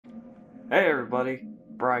Hey everybody,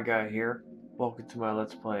 Bry Guy here. Welcome to my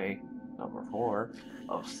Let's Play number 4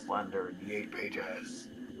 of Slender in the 8 pages.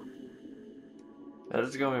 Now, this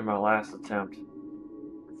is going to be my last attempt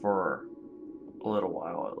for a little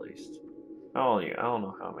while at least. I don't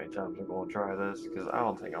know how many times I'm going to try this because I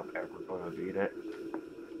don't think I'm ever going to beat it.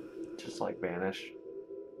 Just like Banish.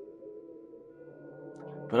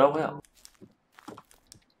 But oh well.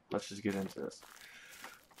 Let's just get into this.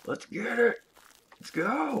 Let's get it! Let's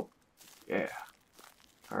go! Yeah.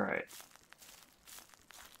 Alright.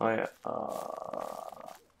 Oh yeah,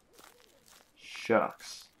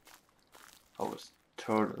 shucks. I was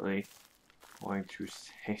totally going to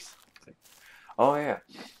say something. Oh yeah,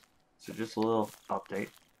 so just a little update,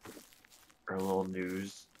 or a little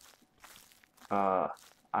news. I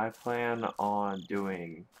plan on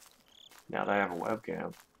doing, now that I have a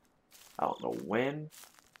webcam, I don't know when,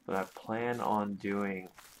 but I plan on doing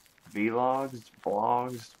vlogs,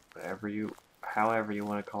 vlogs, however you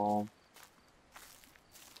want to call them.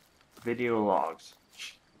 Video logs.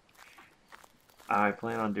 I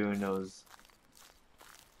plan on doing those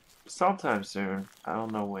sometime soon. I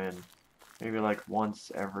don't know when. Maybe like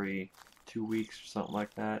once every 2 weeks or something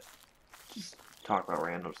like that. Just talk about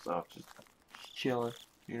random stuff. Just chilling,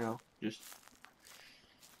 you know. Just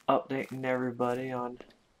updating everybody on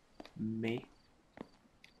me.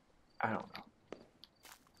 I don't know.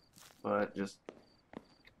 But just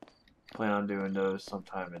plan on doing those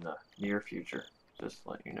sometime in the near future. Just to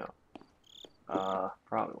let you know.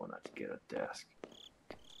 Probably when I get a desk.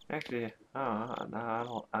 Actually,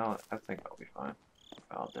 no, I think I'll be fine.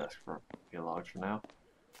 I'll desk for vlogs for now.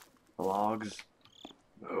 Vlogs.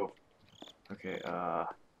 Oh. Okay, I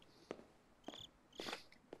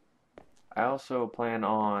also plan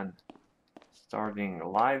on starting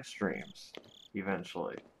live streams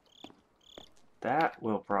eventually. That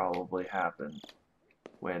will probably happen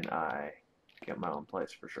when I get my own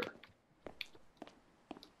place for sure.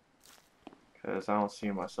 Because I don't see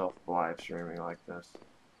myself live streaming like this.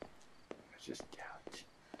 I just doubt it.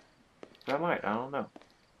 But I might, I don't know.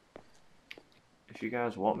 If you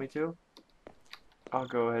guys want me to, I'll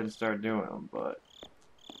go ahead and start doing them, but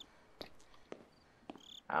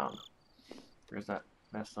I don't know. There's that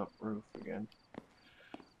messed up roof again.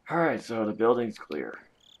 Alright, so the building's clear.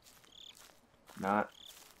 Not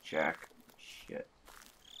jack shit.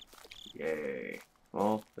 Yay.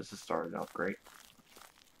 Well, this is starting off great.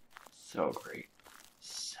 So great.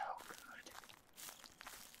 So good.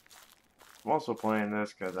 I'm also playing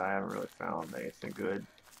this because I haven't really found anything good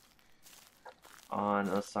on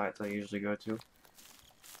the sites I usually go to.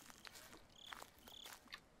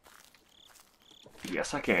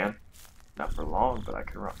 Yes, I can. Not for long, but I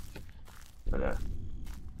can run. But, okay.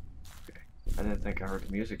 I didn't think I heard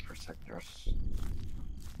the music for a second there.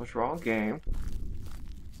 What's wrong, game?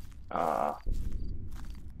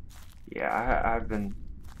 Yeah, I've been...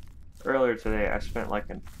 Earlier today, I spent like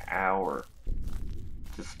an hour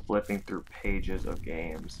just flipping through pages of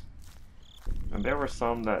games. And there were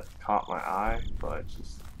some that caught my eye, but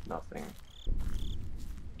just nothing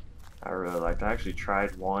I really liked. I actually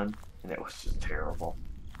tried one, and it was just terrible.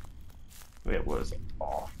 It was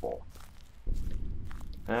awful.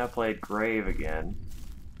 And I played Grave again,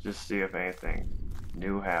 just to see if anything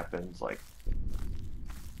new happens. Like,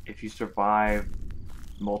 if you survive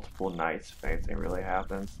multiple nights, if anything really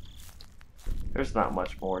happens. There's not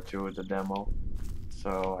much more to it, the demo,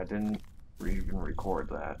 so I didn't even record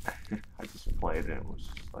that. I just played it and was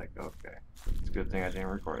just like, okay, it's a good thing I didn't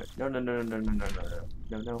record it.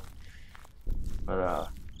 No. But,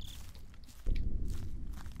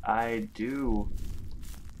 I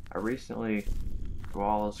recently,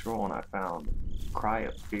 while I was scrolling, I found Cry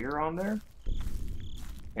of Fear on there,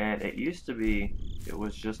 and it used to be, it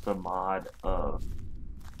was just a mod of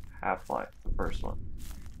Half-Life, the first one.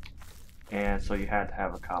 And so you had to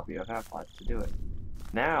have a copy of Half-Life to do it.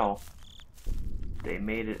 Now, they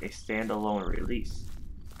made it a standalone release.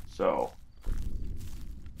 So,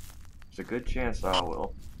 there's a good chance I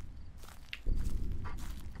will.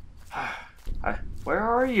 Where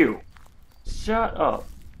are you? Shut up.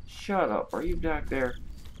 Shut up. Are you back there?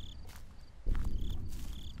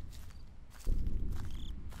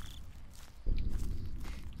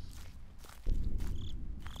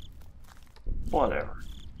 Whatever.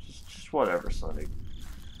 Whatever, Sunday.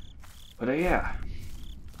 But yeah,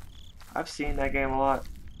 I've seen that game a lot.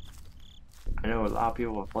 I know a lot of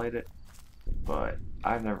people have played it, but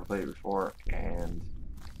I've never played it before, and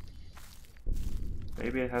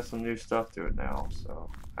maybe it has some new stuff to it now.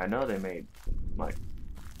 So I know they made like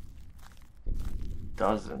a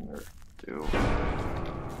dozen or two.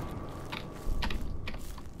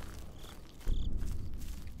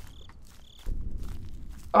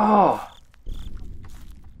 Oh!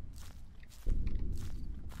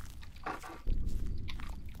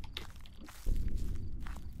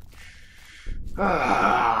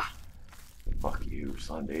 Ah! Fuck you,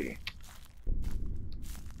 Sunday.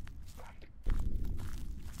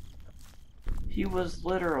 He was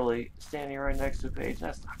literally standing right next to Paige.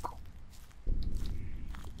 That's not cool.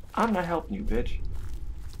 I'm not helping you, bitch.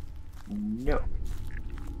 No.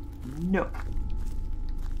 No.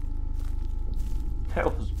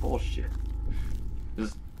 That was bullshit.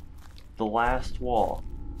 This is the last wall,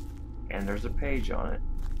 and there's a page on it,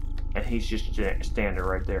 and he's just standing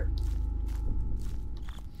right there.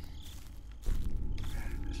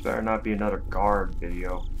 This better not be another guard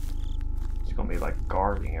video. It's gonna be like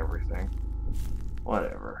guarding everything.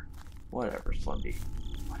 Whatever. Whatever, Slender.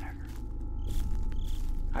 Whatever.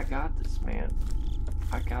 I got this, man.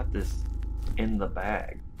 I got this in the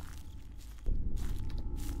bag.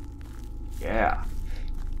 Yeah.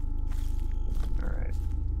 Alright.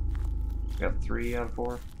 Got 3 out of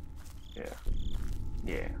 4? Yeah.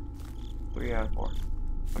 Yeah. 3 out of 4.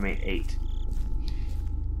 I mean 8.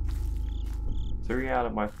 3 out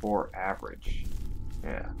of my 4 average.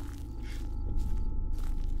 Yeah.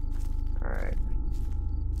 Alright.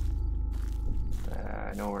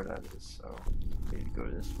 I know where that is, so I need to go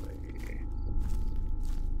this way.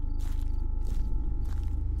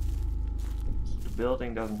 So the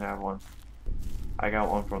building doesn't have one. I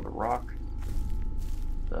got one from the rock,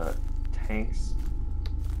 the tanks,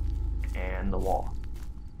 and the wall.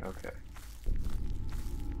 Okay.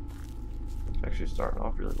 It's actually starting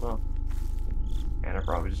off really well. And I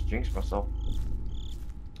probably just jinxed myself.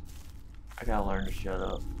 I gotta learn to shut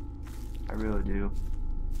up. I really do.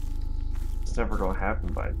 It's never gonna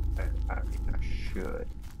happen, but I mean, I should.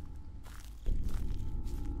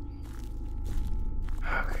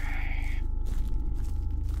 Okay.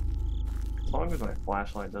 As long as my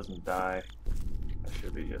flashlight doesn't die, I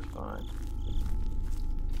should be just fine.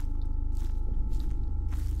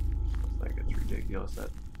 I think it's ridiculous that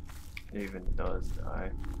it even does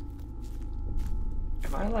die.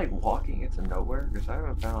 Am I like walking into nowhere? Because I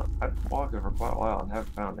haven't found. I've walked it for quite a while and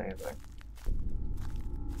haven't found anything.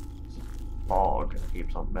 It's a fog and it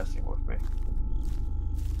keeps on messing with me.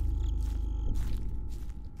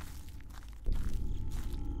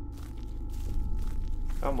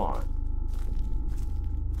 Come on.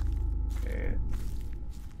 Okay.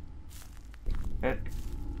 Heck.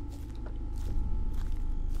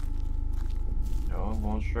 No, I'm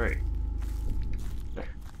going straight.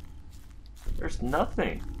 There's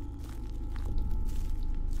nothing.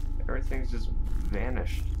 Everything's just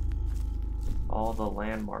vanished. All the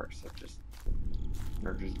landmarks have just,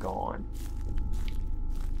 they're just gone.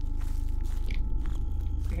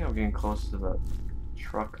 I think I'm getting close to the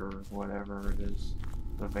truck or whatever it is.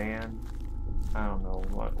 The van. I don't know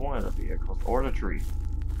what, one of the vehicles. Or the tree.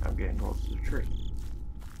 I'm getting close to the tree.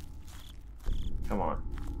 Come on.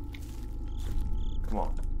 Come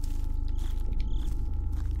on.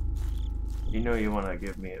 You know you want to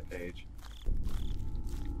give me a page.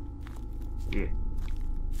 Yeah.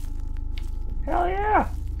 Hell yeah!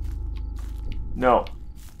 No.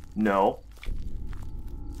 No.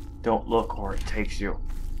 Don't look where it takes you.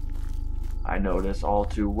 I know this all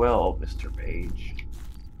too well, Mr. Page.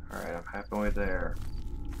 Alright, I'm halfway there.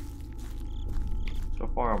 So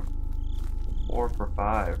far I'm 4 for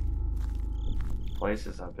 5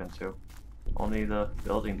 places I've been to. Only the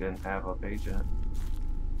building didn't have a page in it.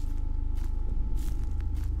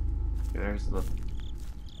 There's the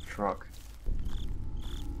truck.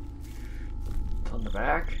 It's on the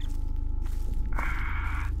back.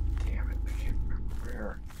 Ah, damn it, I can't remember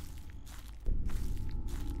where.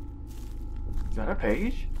 Is that a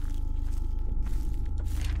page?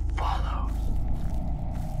 Follow.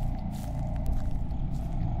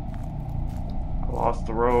 I lost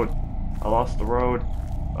the road. I lost the road.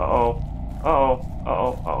 Uh-oh. Uh-oh.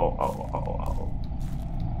 Uh-oh. Uh-oh. Uh-oh. Uh-oh. Uh-oh.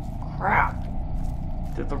 Crap.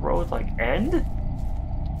 Did the road, like, end?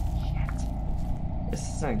 Shit. This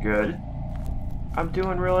isn't good. I'm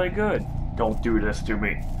doing really good. Don't do this to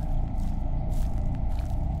me.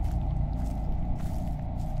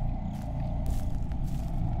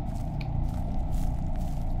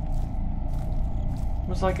 It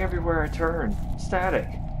was like everywhere I turned. Static.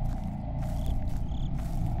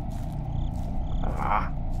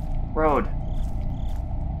 Ah. Road.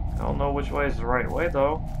 I don't know which way is the right way,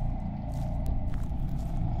 though.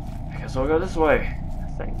 I guess I'll go this way. I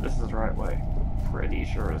think this is the right way. Pretty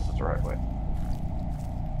sure this is the right way.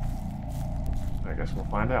 I guess we'll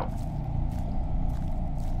find out.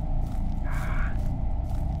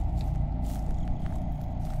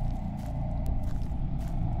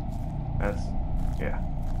 That's, yeah.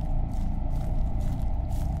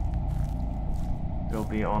 It'll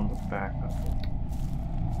be on the back of it.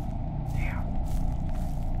 Damn.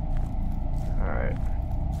 Alright.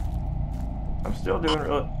 I'm still doing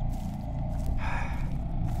really...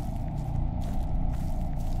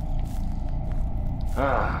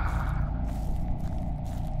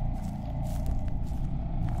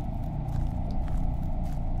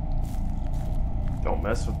 Don't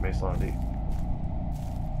mess with me, Slender.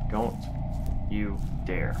 Don't you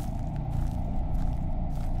dare.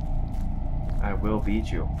 I will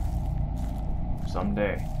beat you.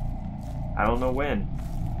 Someday. I don't know when,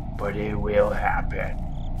 but it will happen.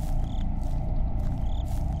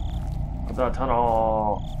 The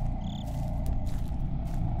tunnel.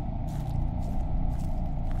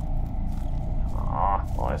 Ah,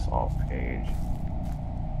 well, I saw a page.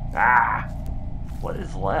 Ah! What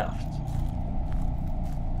is left?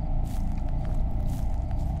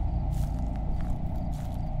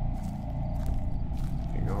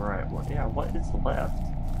 Alright, well, yeah, what is left?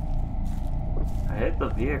 I hit the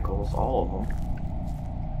vehicles, all of them.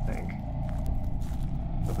 I think.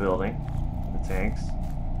 The building. The tanks.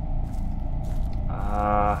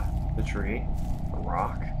 The tree. The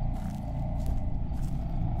rock.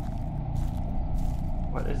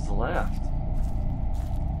 What is left?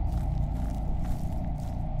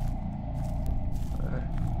 Well,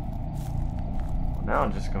 now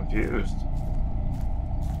I'm just confused.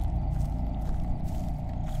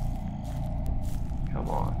 Come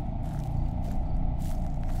on.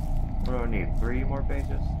 What do I need? 3 more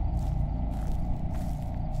pages?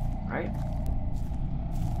 Right?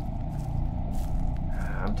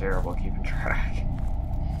 I'm terrible at keeping track.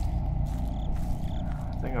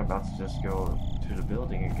 I think I'm about to just go to the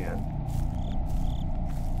building again.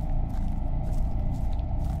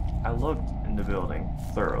 I looked in the building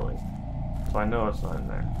thoroughly, so I know it's not in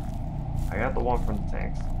there. I got the one from the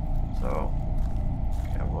tanks, so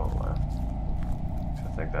okay, I have one left. I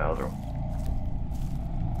think the other one.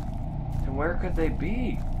 And where could they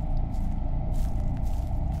be?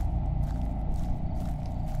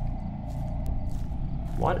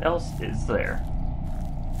 What else is there?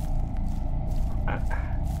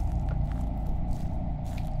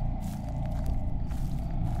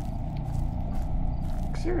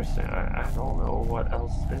 Seriously, I don't know what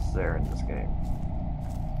else is there in this game.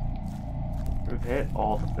 We've hit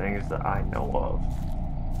all the things that I know of.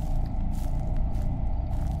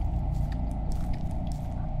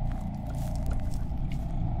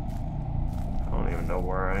 I don't even know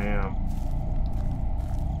where I am.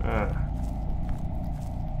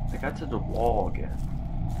 I got to the wall again.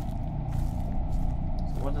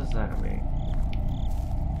 So what does that mean?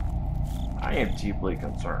 I am deeply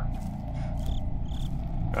concerned.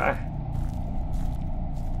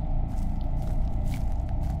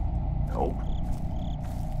 Nope.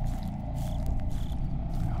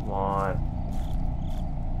 Come on.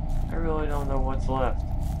 I really don't know what's left.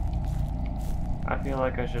 I feel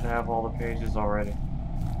like I should have all the pages already.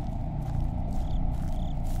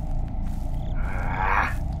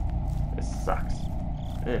 This sucks.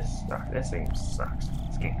 This sucks. This game sucks.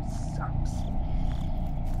 This game sucks.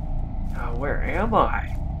 Where am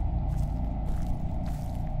I?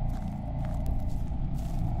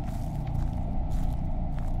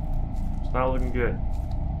 It's not looking good.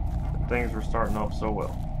 Things were starting off so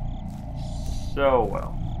well. So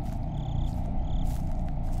well.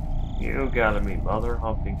 You gotta be mother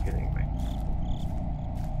humping kidding me.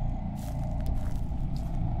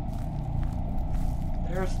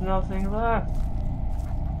 There's nothing left.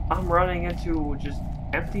 I'm running into just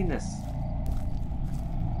emptiness.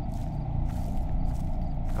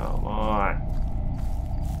 Come on.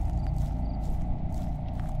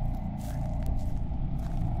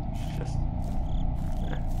 It's just...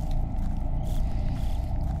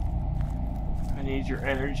 I need your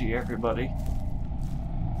energy, everybody.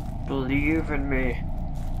 Believe in me.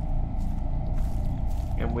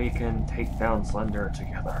 And we can take down Slender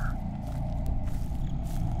together.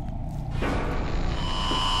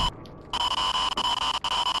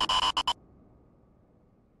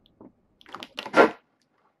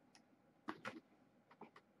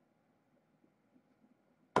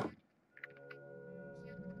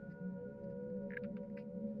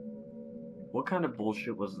 What kind of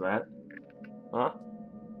bullshit was that? Huh?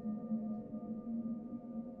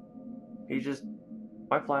 He just...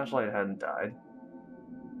 My flashlight hadn't died.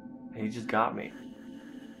 And he just got me.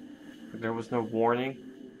 There was no warning.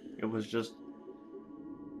 It was just...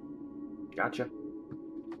 Gotcha.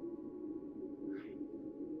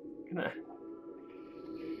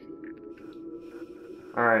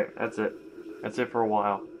 Alright, that's it. That's it for a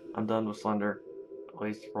while. I'm done with Slender. At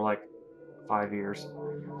least for like 5 years.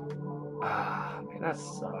 Ah, man, that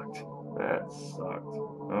sucked. That sucked.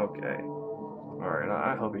 Okay. Alright,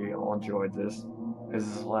 I hope you all enjoyed this. This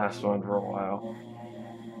is the last one for a while.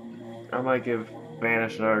 I might give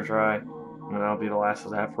Vanish another try, and that'll be the last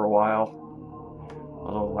of that for a while.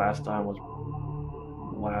 Although the last time was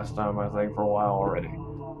last time, I think, for a while already.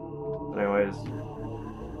 But anyways,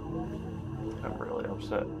 I'm really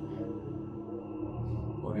upset.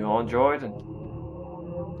 Hope you all enjoyed, and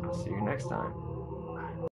I'll see you next time.